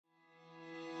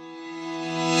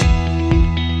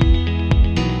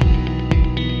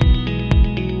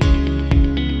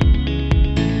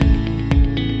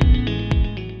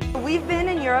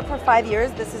5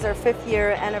 years. This is our 5th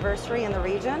year anniversary in the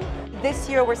region. This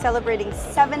year we're celebrating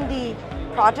 70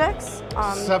 projects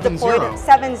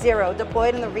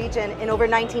deployed in the region in over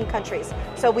 19 countries.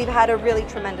 So we've had a really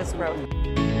tremendous growth.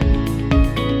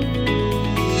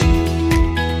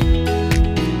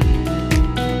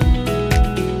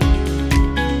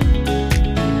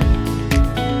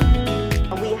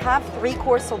 We have 3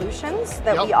 core solutions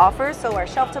that we offer. So our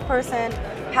Shelf-to-Person,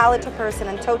 Pallet-to-Person,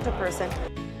 and Tote-to-Person.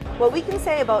 What we can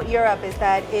say about Europe is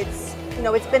that it's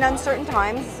been uncertain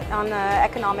times on the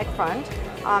economic front.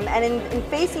 And in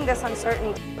facing this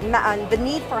uncertainty, the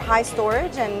need for high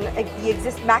storage and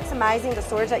maximizing the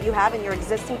storage that you have in your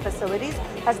existing facilities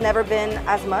has never been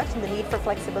as much, and the need for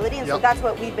flexibility, and so that's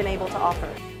what we've been able to offer.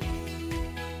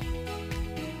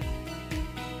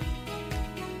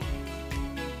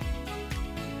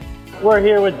 We're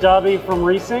here with Dobbe from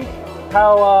Reesink.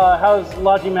 How's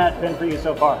LogiMAT been for you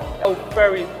so far? Oh,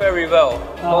 very, very well.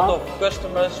 A lot of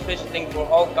customers visiting from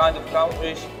all kinds of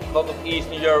countries, a lot of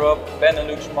Eastern Europe,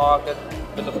 Benelux market,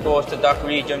 but of course the DACH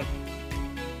region.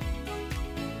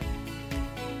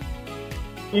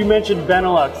 You mentioned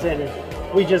Benelux, and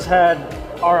we just had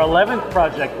our 11th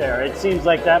project there. It seems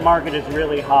like that market is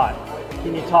really hot.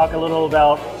 Can you talk a little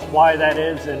about why that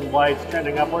is and why it's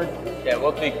trending upward? Yeah,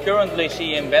 what we currently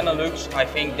see in Benelux, I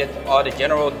think that are the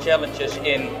general challenges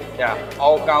in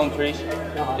all countries.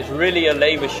 There's really a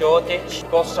labor shortage,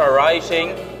 costs are rising,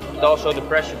 and also the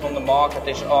pressure from the market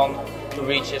is on to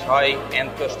reach as high-end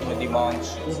customer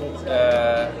demands.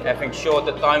 Having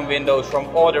shorter time windows from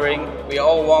ordering, we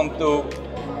all want to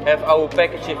have our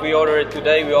package. If we order it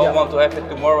today, we all want to have it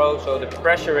tomorrow, so the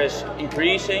pressure is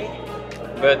increasing,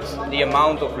 but the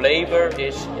amount of labor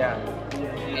is,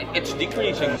 it's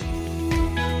decreasing.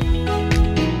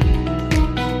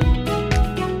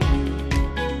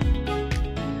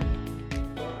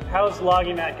 How's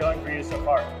LogiMAT going for you so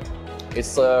far?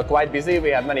 It's quite busy. We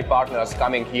have many partners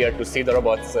coming here to see the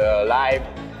robots live,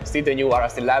 see the new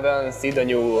RS11, see the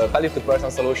new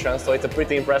Pallet-to-Person solution, so it's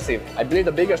pretty impressive. I believe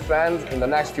the biggest trend in the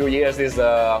next few years is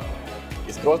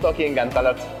cross-docking and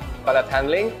pallet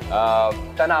handling.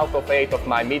 10 out of 8 of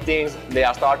my meetings, they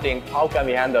are starting, how can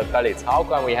we handle pallets? How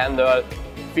can we handle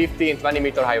 15, 20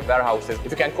 meter high warehouses?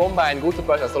 If you can combine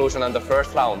good-to-person solution on the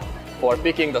first round for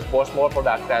picking the small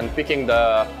product and picking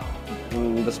the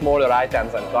smaller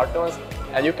items and cartons,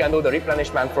 and you can do the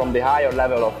replenishment from the higher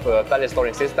level of pallet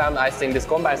storage system, I think this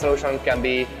combined solution can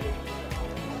be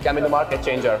the market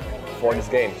changer for this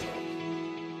game.